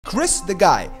Chris the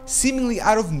guy, seemingly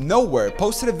out of nowhere,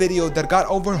 posted a video that got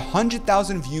over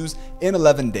 100,000 views in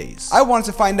 11 days. I wanted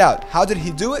to find out, how did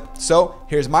he do it? So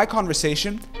here's my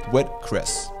conversation with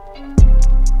Chris.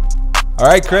 All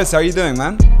right, Chris, how are you doing,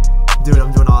 man? Dude,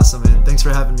 I'm doing awesome, man. Thanks for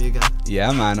having me again.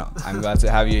 Yeah, man. I'm glad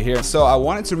to have you here. So I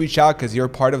wanted to reach out because you're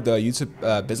part of the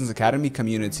YouTube Business Academy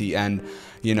community, and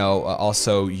you know,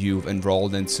 also you've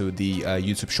enrolled into the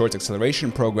YouTube Shorts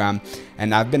Acceleration Program,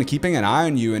 and I've been keeping an eye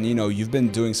on you, and you know, you've been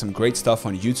doing some great stuff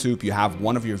on YouTube. You have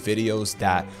one of your videos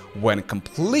that went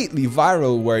completely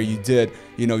viral where you did,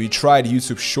 you know, you tried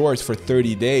YouTube Shorts for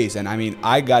 30 days, and I mean,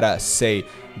 I gotta say,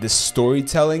 the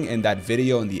storytelling in that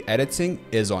video and the editing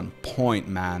is on point,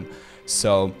 man.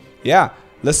 So yeah,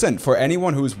 listen, for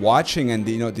anyone who's watching and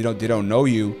they don't know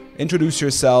you, introduce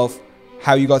yourself,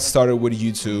 how you got started with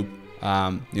YouTube.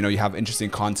 You know, you have interesting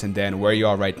content there, and where you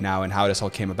are right now and how this all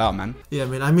came about, man. Yeah,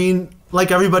 man. I mean,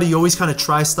 like everybody, you always kind of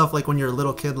try stuff like when you're a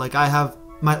little kid. Like I have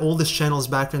my oldest channels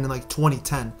back in like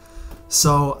 2010.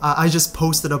 So I just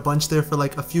posted a bunch there for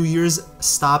like a few years,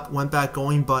 stopped, went back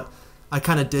going, but I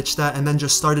kind of ditched that and then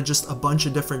just started just a bunch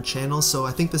of different channels. So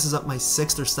I think this is up my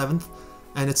 6th or 7th.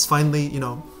 And it's finally, you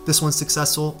know, this one's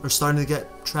successful or starting to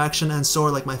get traction, and so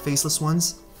are like my faceless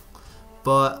ones.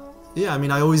 But yeah, I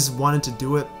mean, I always wanted to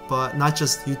do it, but not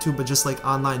just YouTube, but just like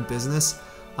online business.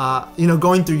 You know,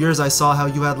 going through yours, I saw how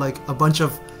you had like a bunch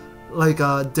of like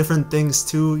different things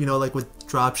too, you know, like with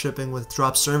drop shipping, with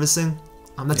drop servicing.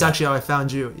 That's actually how I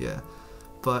found you, yeah.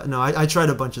 But no, I tried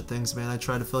a bunch of things, man. I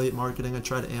tried affiliate marketing, I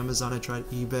tried Amazon, I tried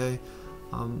eBay.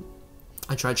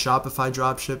 I tried Shopify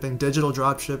drop shipping, digital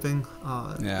drop shipping,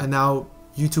 and now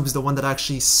YouTube is the one that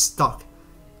actually stuck.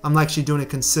 I'm actually doing it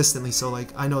consistently, so like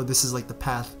I know this is like the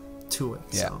path to it.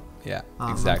 Yeah, so, yeah,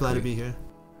 exactly. I'm glad to be here.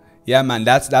 Yeah, man,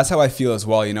 that's how I feel as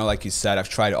well. You know, like you said, I've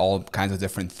tried all kinds of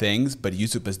different things, but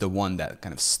YouTube is the one that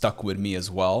kind of stuck with me as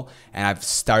well. And I've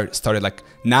started like,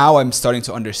 now I'm starting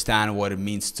to understand what it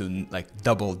means to like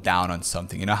double down on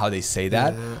something. You know how they say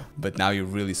that, but now you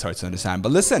really start to understand.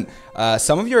 But listen,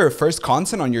 some of your first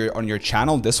content on your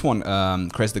channel, this one,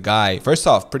 Chris the Guy. First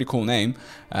off, pretty cool name.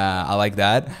 I like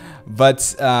that.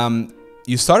 But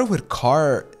you started with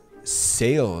car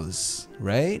sales,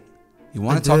 right? You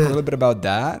want to talk a little bit about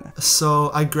that?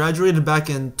 So I graduated back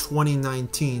in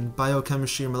 2019,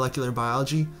 biochemistry and molecular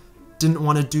biology. Didn't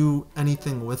want to do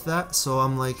anything with that, so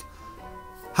I'm like,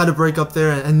 had to break up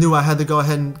there and knew I had to go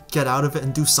ahead and get out of it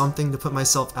and do something to put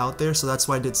myself out there. So that's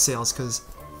why I did sales, because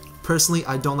personally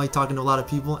I don't like talking to a lot of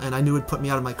people, and I knew it would put me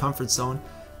out of my comfort zone,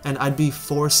 and I'd be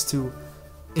forced to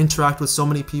interact with so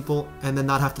many people and then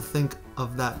not have to think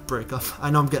of that breakup. I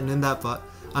know I'm getting in that, but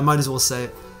I might as well say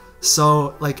it.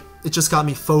 So like it just got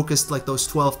me focused, like those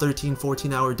 12, 13,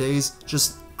 14-hour days,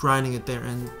 just grinding it there.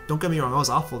 And don't get me wrong, I was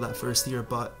awful that first year,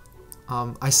 but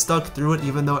I stuck through it,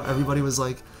 even though everybody was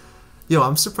like, yo,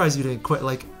 I'm surprised you didn't quit.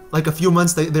 Like a few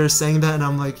months they're saying that, and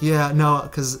I'm like, yeah, no,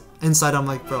 because inside I'm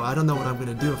like, bro, I don't know what I'm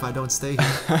gonna do if I don't stay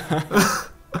here.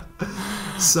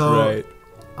 So right.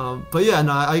 But yeah,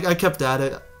 no, I kept at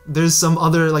it. There's some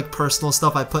other like personal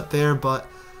stuff I put there, but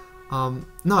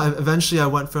no, eventually I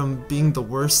went from being the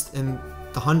worst in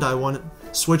the Hyundai one,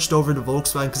 switched over to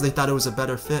Volkswagen because they thought it was a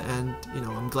better fit, and you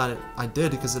know, I'm glad I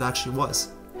did, because it actually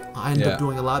was. I ended up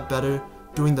doing a lot better,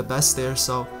 doing the best there,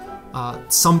 so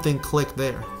something clicked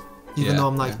there. Even though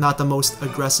I'm like not the most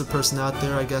aggressive person out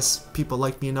there, I guess people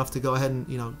like me enough to go ahead and,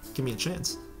 you know, give me a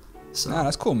chance. So nah,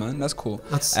 that's cool, man. That's cool.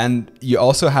 And you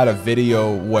also had a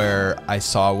video where I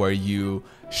saw where you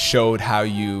showed how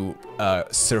you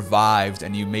survived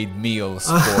and you made meals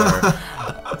for,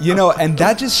 you know, and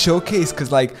that just showcased,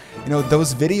 because like, you know,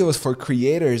 those videos for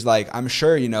creators, like I'm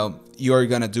sure, you know, you're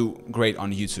gonna do great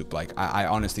on YouTube. Like I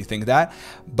honestly think that,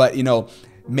 but you know,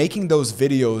 making those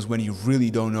videos when you really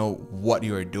don't know what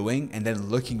you're doing and then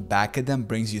looking back at them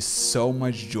brings you so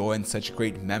much joy and such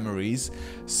great memories.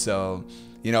 So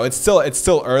you know, it's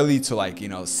still early to like, you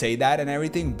know, say that and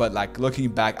everything, but like looking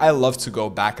back, I love to go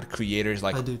back at creators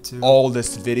like all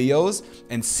these videos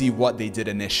and see what they did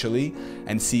initially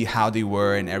and see how they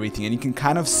were and everything. And you can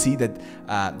kind of see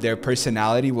that their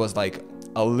personality was like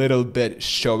a little bit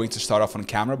showing to start off on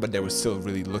camera, but they were still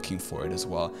really looking for it as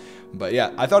well. But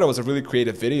yeah, I thought it was a really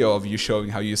creative video of you showing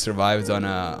how you survived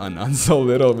on so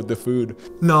little with the food.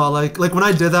 No, like when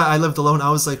I did that, I lived alone. I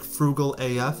was like frugal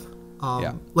AF.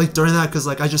 Like during that, because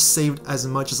like I just saved as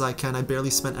much as I can. I barely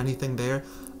spent anything there.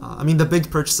 I mean, the big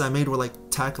purchases I made were like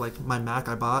tech, like my Mac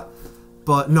I bought.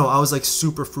 But no, I was like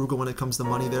super frugal when it comes to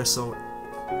money there. So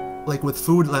like with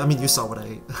food, like, I mean, you saw what I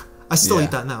ate. I still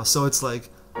eat that now. So it's like,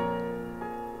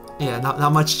 yeah,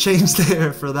 not much change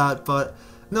there for that. But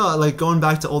no, like going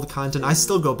back to old content, I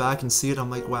still go back and see it.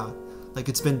 I'm like, wow, Like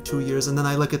it's been 2 years, and then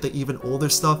I look at the even older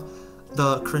stuff,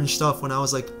 the cringe stuff when I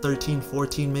was like 13,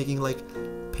 14, making like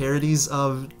parodies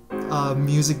of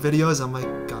music videos. I'm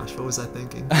like, gosh, what was I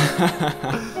thinking?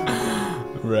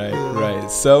 Right.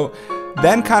 So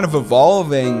then kind of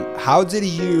evolving, how did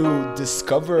you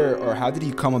discover, or how did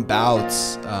you come about,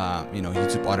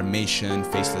 YouTube automation,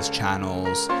 faceless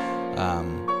channels?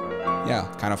 Kind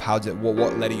of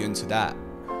what led you into that?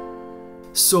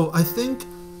 So I think,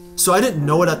 I didn't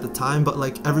know it at the time, but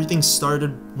like everything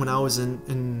started when I was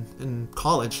in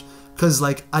college. Cause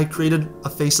like I created a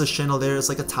faceless channel there. It's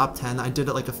like a top 10. I did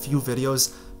it like a few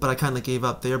videos, but I kind of gave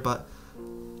up there. But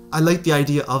I liked the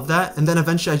idea of that, and then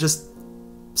eventually I just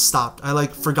stopped. I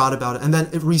like forgot about it, and then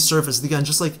it resurfaced again,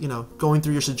 just like, going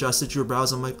through your suggested, your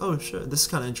browse. I'm like, oh shit, this is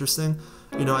kind of interesting.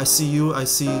 I see you, I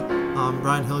see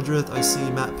Ryan Hildreth, I see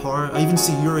Matt Parr, I even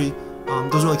see Yuri.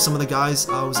 Those are like some of the guys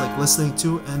I was like listening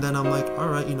to, and then I'm like, all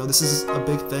right, this is a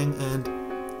big thing, and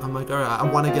I'm like, all right, I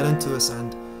want to get into this.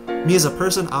 And me as a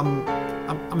person, I'm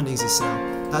an easy sale.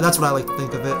 That's what I like to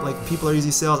think of it. Like, people are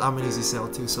easy sales, I'm an easy sale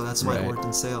too, so that's why I worked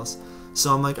in sales.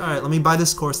 So I'm like, all right, let me buy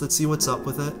this course, let's see what's up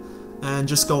with it, and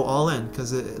just go all in,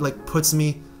 because it like puts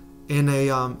me in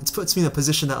a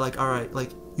position that like, all right,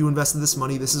 like you invested this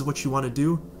money, this is what you want to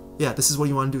do, this is what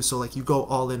you want to do, so like you go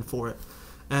all in for it.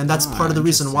 And that's part of the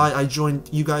reason why I joined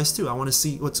you guys too. I want to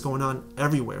see what's going on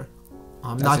everywhere,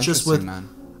 not just with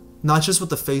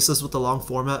the faceless, with the long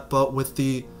format, but with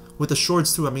the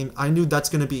shorts too. I mean, I knew that's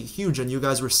going to be huge, and you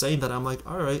guys were saying that. I'm like,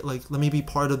 all right, like let me be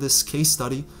part of this case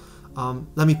study.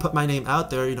 Let me put my name out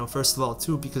there, first of all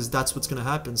too, because that's what's going to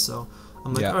happen. So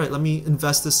I'm like, all right, let me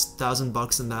invest this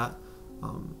 $1,000 in that,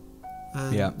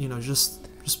 and just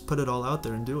put it all out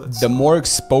there and do it. The more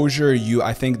exposure you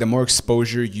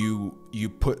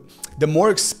put, the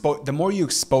more you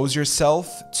expose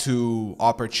yourself to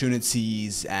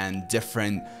opportunities and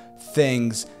different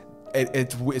things.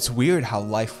 It's weird how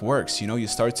life works. You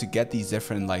start to get these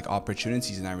different like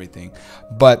opportunities and everything.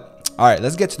 But all right,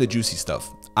 let's get to the juicy stuff.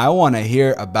 I want to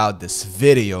hear about this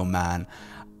video, man.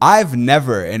 I've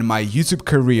never in my YouTube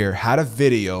career had a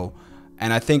video,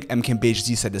 and I think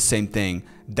MKBHD said the same thing,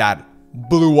 that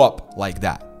blew up like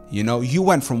that. You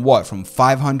went from what? From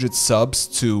 500 subs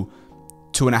to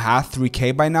 2.5,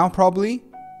 3K by now, probably?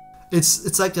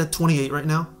 It's like at 28 right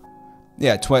now.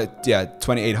 Yeah,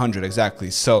 2,800 exactly.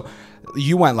 So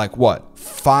you went like what?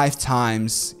 5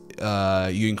 times.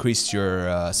 You increased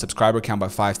your subscriber count by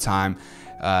 5 times.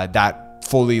 That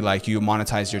fully, like, you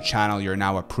monetize your channel. You're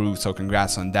now approved. So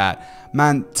congrats on that,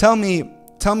 man. Tell me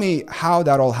how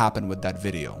that all happened with that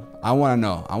video. I want to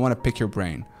know. I want to pick your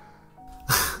brain.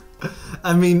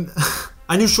 I mean,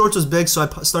 I knew shorts was big, so I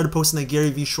started posting the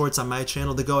Gary V shorts on my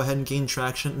channel to go ahead and gain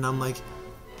traction. And I'm like,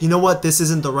 you know what? This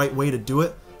isn't the right way to do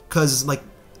it, because like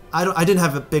I didn't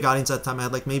have a big audience at the time. I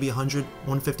had like maybe 100,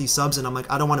 150 subs, and I'm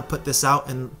like, I don't want to put this out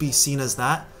and be seen as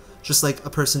that, just like a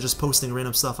person just posting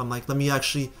random stuff. I'm like, let me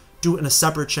actually do it in a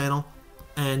separate channel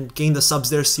and gain the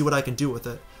subs there, see what I can do with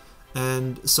it.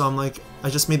 And so I'm like, I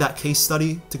just made that case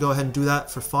study to go ahead and do that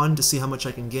for fun, to see how much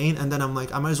I can gain. And then I'm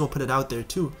like, I might as well put it out there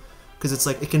too, because it's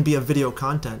like, it can be a video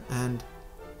content. And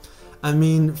I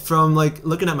mean, from like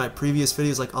looking at my previous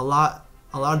videos, like a lot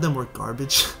of them were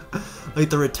garbage, like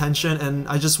the retention. And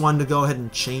I just wanted to go ahead and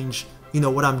change,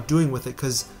 what I'm doing with it,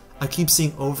 because I keep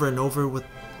seeing over and over with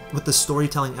the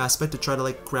storytelling aspect to try to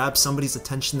like grab somebody's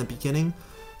attention in the beginning.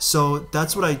 So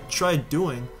that's what I tried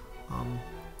doing.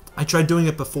 I tried doing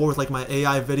it before with like my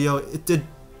AI video.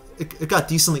 It got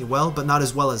decently well, but not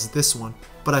as well as this one.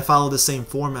 But I followed the same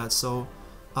format. So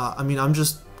I mean, I'm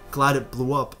just glad it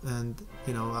blew up, and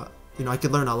I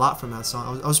could learn a lot from that. So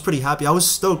I was pretty happy. I was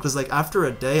stoked, because like after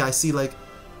a day, I see like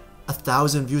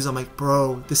 1,000 views. I'm like,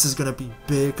 bro, this is gonna be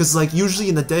big. Because like usually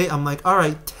in the day, I'm like, all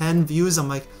right, 10 views. I'm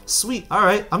like, sweet, all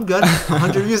right, I'm good.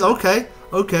 100 views, okay.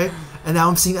 And now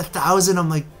I'm seeing 1,000. I'm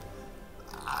like,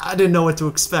 I didn't know what to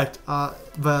expect.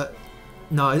 But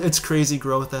no, it's crazy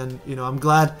growth, and I'm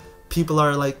glad people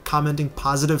are like commenting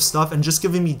positive stuff and just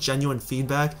giving me genuine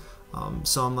feedback.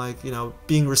 So I'm like,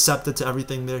 being receptive to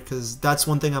everything there, because that's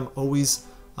one thing I'm always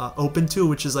open to,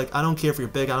 which is like, I don't care if you're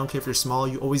big, I don't care if you're small,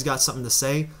 you always got something to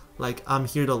say. Like, I'm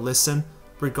here to listen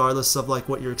regardless of like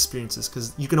what your experience is,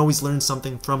 because you can always learn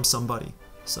something from somebody.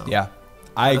 So yeah,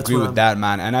 I agree with that,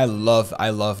 man. And I love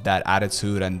that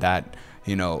attitude and that,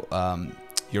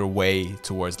 your way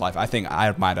towards life. I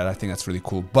admire that. I think that's really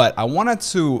cool. But I wanted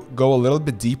to go a little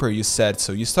bit deeper. You said,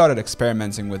 so you started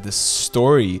experimenting with this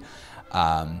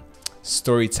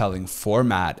storytelling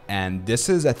format. And this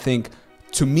is, I think,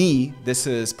 to me, this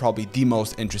is probably the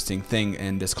most interesting thing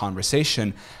in this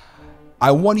conversation. I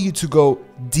want you to go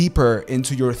deeper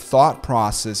into your thought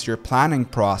process, your planning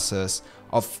process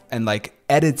and like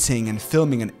editing and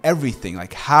filming and everything.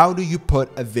 Like, how do you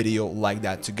put a video like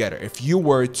that together? If you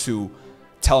were to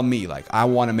tell me, like, I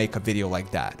want to make a video like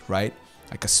that, right?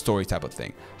 Like a story type of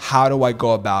thing. How do I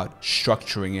go about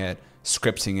structuring it,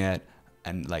 scripting it,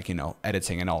 and like, you know,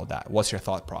 editing and all that? What's your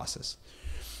thought process?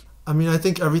 I mean, I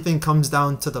think everything comes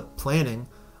down to the planning.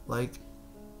 Like,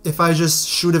 if I just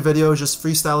shoot a video, just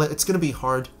freestyle it, it's going to be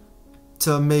hard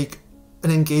to make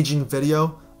an engaging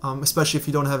video, especially if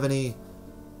you don't have any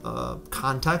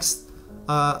context.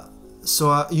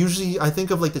 So usually I think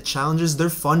of like the challenges.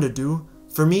 They're fun to do.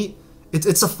 For me,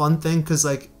 it's a fun thing because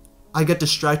like I get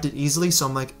distracted easily. So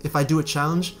I'm like, if I do a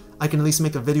challenge, I can at least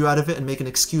make a video out of it and make an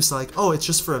excuse like, oh, it's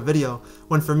just for a video.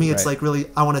 When for me, it's like, really,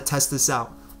 I want to test this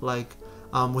out. Like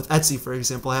with Etsy, for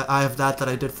example, I have that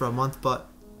I did for a month, but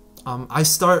I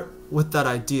start with that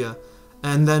idea.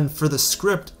 And then for the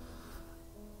script,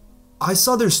 I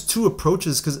saw there's two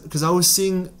approaches because I was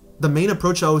seeing, the main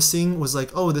approach I was seeing was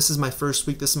like, oh, this is my first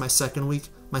week, this is my second week,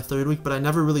 my third week, but I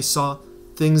never really saw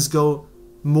things go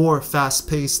more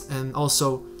fast-paced and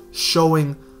also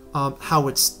showing how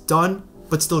it's done,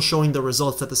 but still showing the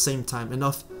results at the same time,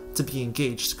 enough to be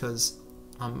engaged. Because,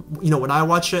 you know, when I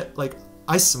watch it, like,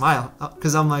 I smile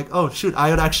because I'm like, oh, shoot,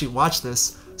 I would actually watch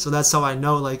this. So that's how I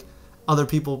know, like, other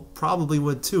people probably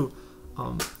would too.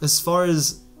 As far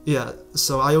as, yeah,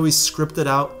 so I always script it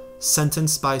out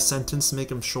sentence by sentence, make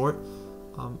them short.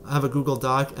 I have a Google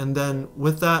Doc, and then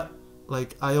with that,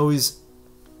 like, I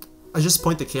just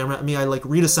point the camera at me. I like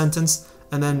read a sentence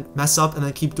and then mess up and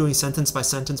then keep doing sentence by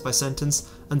sentence by sentence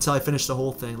until I finish the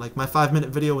whole thing. Like, my 5-minute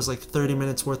video was like 30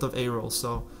 minutes worth of A-roll,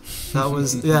 so that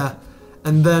was yeah.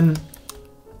 And then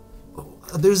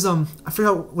there's I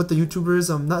forgot what the YouTuber is,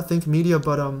 not Think Media,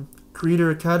 but Creator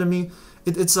Academy.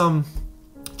 It's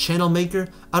Channel Maker,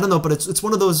 I don't know, but it's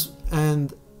one of those.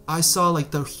 And I saw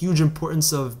like the huge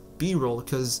importance of B-roll,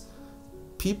 because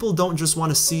people don't just want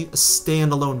to see a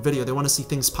standalone video, they want to see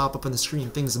things pop up on the screen,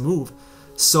 things move.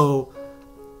 So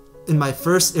in my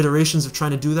first iterations of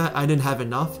trying to do that, I didn't have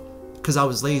enough because I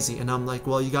was lazy, and I'm like,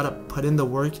 well, you gotta put in the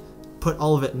work, put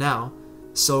all of it now,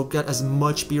 so get as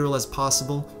much B-roll as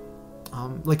possible.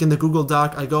 Like in the Google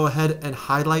Doc, I go ahead and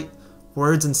highlight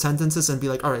words and sentences and be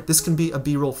like, all right, this can be a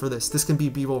B-roll for this can be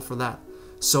B-roll for that.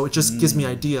 So it just gives me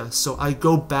ideas. So I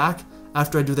go back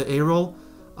after I do the A-roll.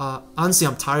 Honestly,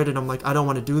 I'm tired and I'm like, I don't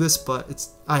want to do this, but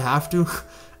I have to.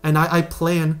 And I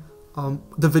plan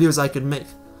the videos I could make.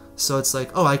 So it's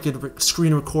like, oh, I could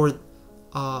screen record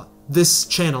this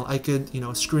channel. I could, you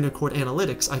know, screen record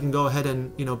analytics. I can go ahead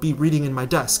and, you know, be reading in my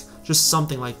desk, just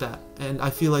something like that. And I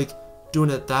feel like doing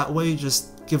it that way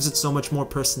just gives it so much more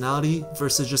personality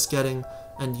versus just getting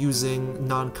and using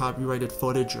non-copyrighted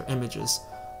footage or images.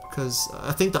 Because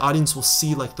I think the audience will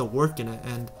see like the work in it,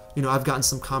 and you know, I've gotten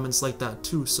some comments like that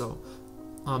too, so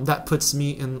that puts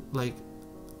me in like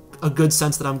a good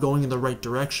sense that I'm going in the right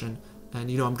direction. And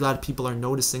you know, I'm glad people are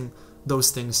noticing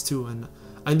those things too. And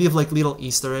I leave like little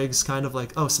Easter eggs, kind of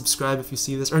like, oh, subscribe if you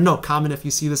see this, or no, comment if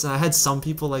you see this. And I had some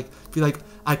people like be like,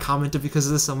 I commented because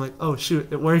of this. I'm like, oh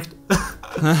shoot, it worked.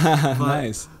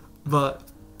 Nice. But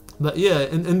yeah,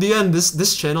 in the end,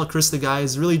 this channel, Chris the Guy,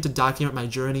 is really to document my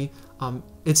journey.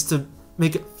 It's to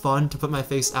make it fun, to put my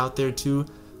face out there too,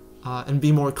 and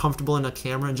be more comfortable in a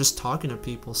camera and just talking to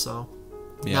people. So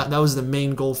yeah, that was the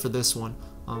main goal for this one.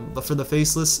 But for the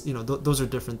faceless, you know, those are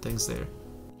different things there.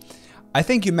 I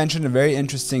think you mentioned a very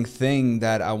interesting thing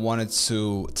that I wanted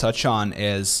to touch on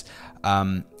is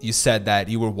you said that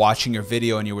you were watching your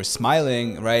video and you were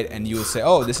smiling, right? And you would say,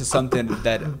 oh, this is something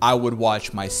that I would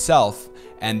watch myself.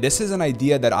 And this is an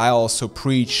idea that I also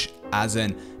preach, as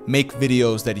in make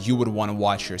videos that you would want to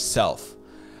watch yourself.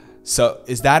 So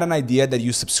is that an idea that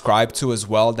you subscribe to as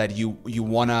well, that you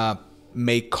want to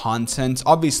make content?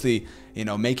 Obviously, you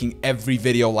know, making every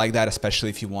video like that, especially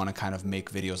if you want to kind of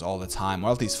make videos all the time,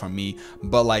 or at least for me.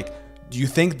 But like, do you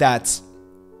think that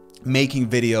making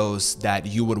videos that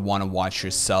you would want to watch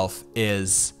yourself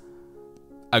is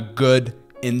a good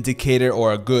indicator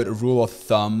or a good rule of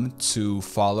thumb to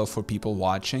follow for people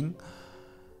watching?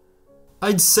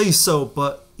 I'd say so,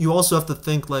 but you also have to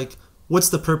think like, what's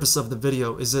the purpose of the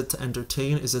video? Is it to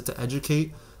entertain? Is it to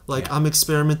educate? Like, I'm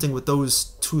experimenting with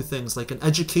those two things. Like, an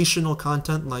educational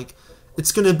content, like,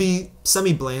 it's going to be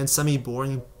semi-bland,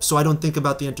 semi-boring, so I don't think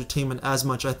about the entertainment as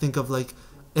much. I think of like,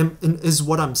 is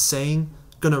what I'm saying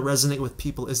going to resonate with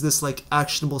people? Is this like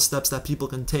actionable steps that people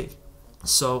can take?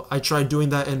 So I tried doing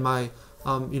that in my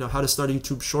you know, how to start a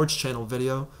YouTube Shorts channel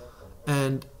video,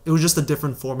 and it was just a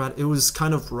different format. It was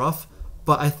kind of rough,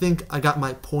 but I think I got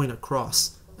my point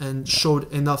across. and showed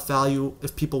enough value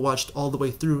if people watched all the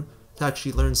way through to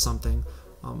actually learn something.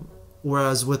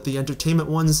 Whereas with the entertainment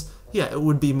ones, yeah, it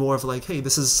would be more of like, hey,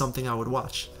 this is something I would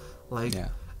watch. Like,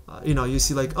 you know, you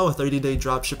see like, oh, a 30-day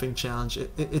drop shipping challenge.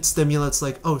 It stimulates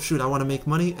like, oh shoot, I want to make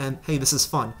money, and hey, this is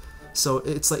fun. So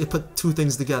it's like it put two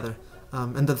things together.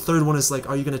 And the third one is like,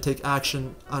 are you going to take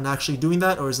action on actually doing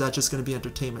that, or is that just going to be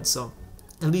entertainment? So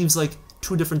it leaves like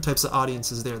two different types of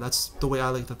audiences there. That's the way I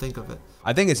like to think of it.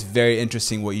 I think it's very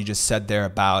interesting what you just said there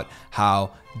about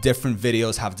how different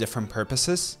videos have different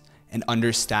purposes, and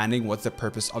understanding what's the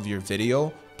purpose of your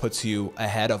video puts you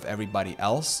ahead of everybody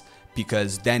else,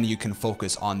 because then you can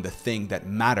focus on the thing that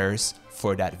matters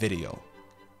for that video.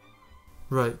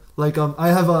 Right. Like I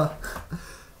have a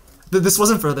this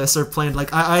wasn't for this or planned.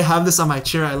 Like I have this on my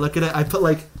chair. I look at it. I put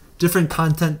like different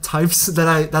content types that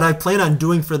I plan on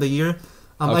doing for the year.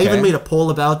 Okay. I even made a poll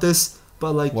about this.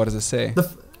 But like, what does it say?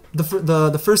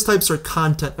 The first types are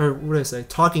content, or what did I say?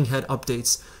 Talking head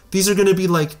updates. These are gonna be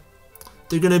like,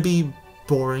 they're gonna be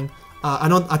boring.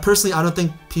 I personally don't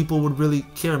think people would really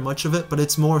care much of it, but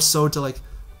it's more so to like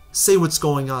say what's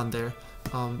going on there.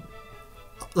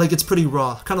 Like it's pretty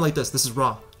raw, kind of like this. This is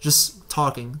raw, just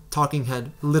talking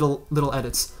head, little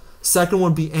edits. Second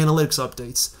one would be analytics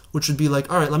updates, which would be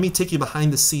like, all right, let me take you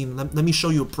behind the scene. Let me show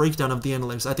you a breakdown of the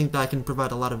analytics. I think that can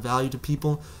provide a lot of value to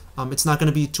people. It's not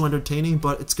going to be too entertaining,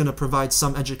 but it's going to provide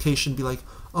some education. Be like,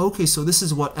 okay, so this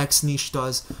is what X niche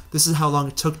does. This is how long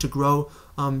it took to grow.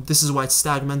 This is why it's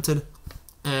stagnated.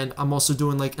 And I'm also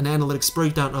doing like an analytics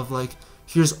breakdown of like,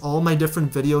 here's all my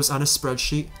different videos on a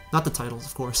spreadsheet. Not the titles,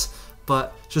 of course,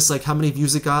 but just like how many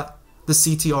views it got, the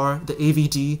CTR, the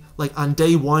AVD, like on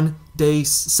day 1, day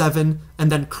 7,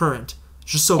 and then current.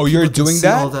 Just so you're doing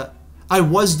that? All that. I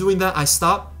was doing that. I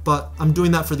stopped, but I'm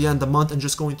doing that for the end of the month and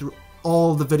just going through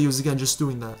all the videos again, just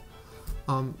doing that.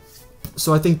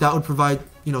 So I think that would provide,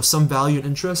 you know, some value and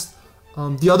interest.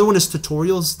 The other one is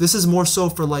tutorials. This is more so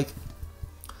for like,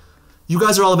 you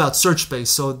guys are all about search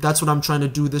based, so that's what I'm trying to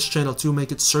do this channel too,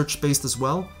 make it search based as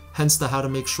well. Hence the how to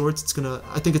make shorts.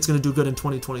 I think it's gonna do good in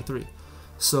 2023.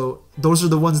 So those are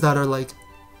the ones that are like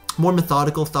more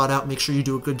methodical, thought out, make sure you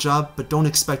do a good job, but don't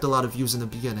expect a lot of views in the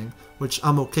beginning, which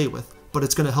I'm okay with, but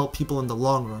it's gonna help people in the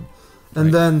long run.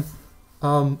 And then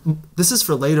this is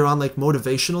for later on, like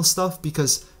motivational stuff,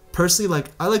 because personally, like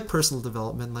I like personal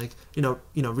development, like you know,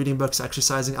 reading books,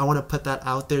 exercising. I want to put that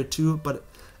out there too, but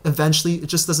eventually it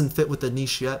just doesn't fit with the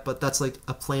niche yet. But that's like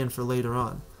a plan for later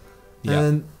on. Yeah.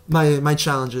 And my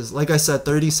challenges, like I said,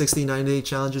 30, 60, 90-day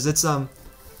challenges. It's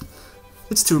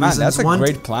two reasons. That's a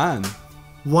great plan.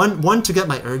 One to get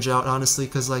my urge out, honestly,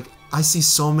 because like I see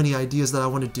so many ideas that I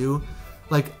want to do.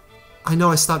 Like I know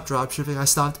I stopped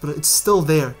dropshipping, but it's still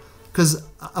there. Because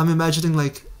I'm imagining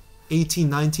like 18,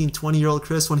 19, 20-year-old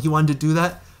Chris when he wanted to do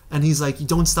that, and he's like,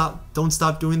 don't stop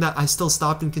doing that. I still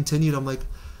stopped and continued. I'm like,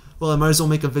 well, I might as well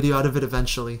make a video out of it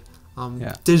eventually.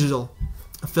 Digital,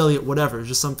 affiliate, whatever,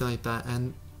 just something like that.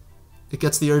 And it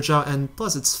gets the urge out, and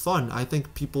plus it's fun. I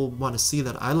think people want to see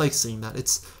that. I like seeing that.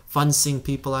 It's fun seeing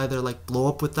people either like blow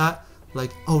up with that,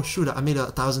 like, oh shoot, I made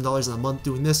 $1,000 in a month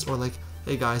doing this, or like,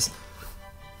 hey guys,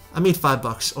 I made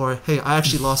 $5, or hey, I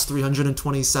actually lost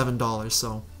 $327.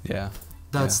 So yeah,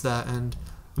 that's that. And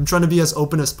I'm trying to be as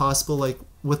open as possible. Like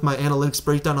with my analytics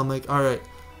breakdown, I'm like, all right,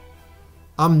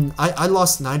 I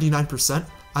lost 99%,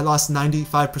 I lost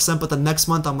 95%, but the next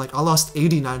month I'm like, I lost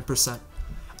 89%.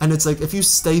 And it's like, if you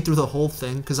stay through the whole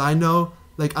thing, because I know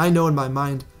in my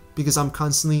mind, because I'm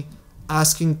constantly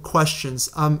asking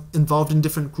questions, I'm involved in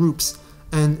different groups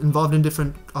and involved in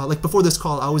different, like before this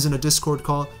call, I was in a Discord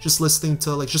call, just listening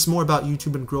to like, just more about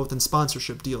YouTube and growth and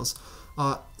sponsorship deals.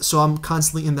 So I'm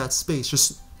constantly in that space,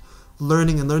 just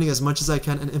learning as much as I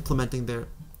can and implementing there.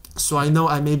 So I know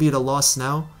I may be at a loss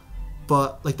now,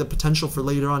 but like the potential for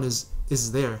later on is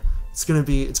there. It's gonna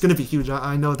be huge.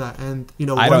 I know that, and you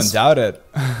know, I don't doubt it.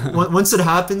 Once it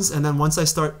happens, and then once I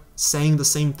start saying the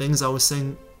same things I was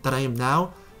saying that I am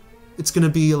now, it's gonna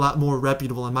be a lot more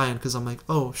reputable in my end, because I'm like,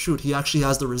 oh shoot, he actually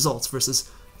has the results versus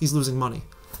he's losing money,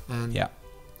 and yeah.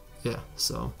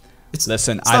 So it's not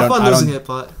fun losing it,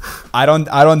 but I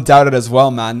don't doubt it as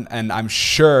well, man. And I'm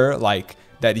sure like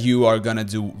that you are gonna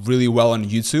do really well on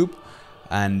YouTube,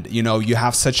 and you know, you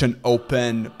have such an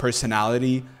open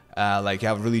personality. Like you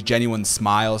have a really genuine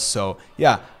smile. So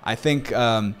yeah, I think,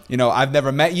 you know, I've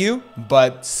never met you,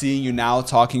 but seeing you now,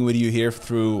 talking with you here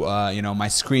through, you know, my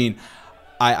screen,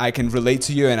 I can relate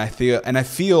to you, and I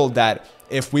feel that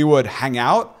if we would hang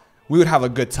out, we would have a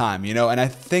good time, you know. And I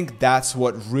think that's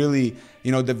what really,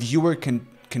 you know, the viewer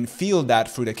can feel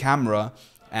that through the camera,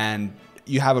 and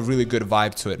you have a really good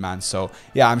vibe to it, man. So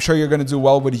yeah, I'm sure you're going to do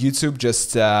well with YouTube.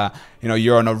 Just, you know,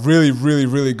 you're on a really, really,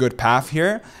 really good path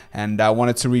here. And I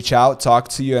wanted to reach out, talk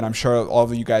to you, and I'm sure all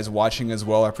of you guys watching as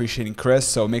well are appreciating Chris.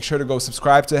 So make sure to go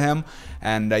subscribe to him.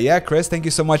 And yeah, Chris, thank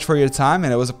you so much for your time,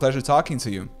 and it was a pleasure talking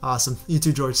to you. Awesome. You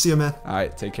too, George. See you, man. All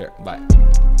right, take care. Bye.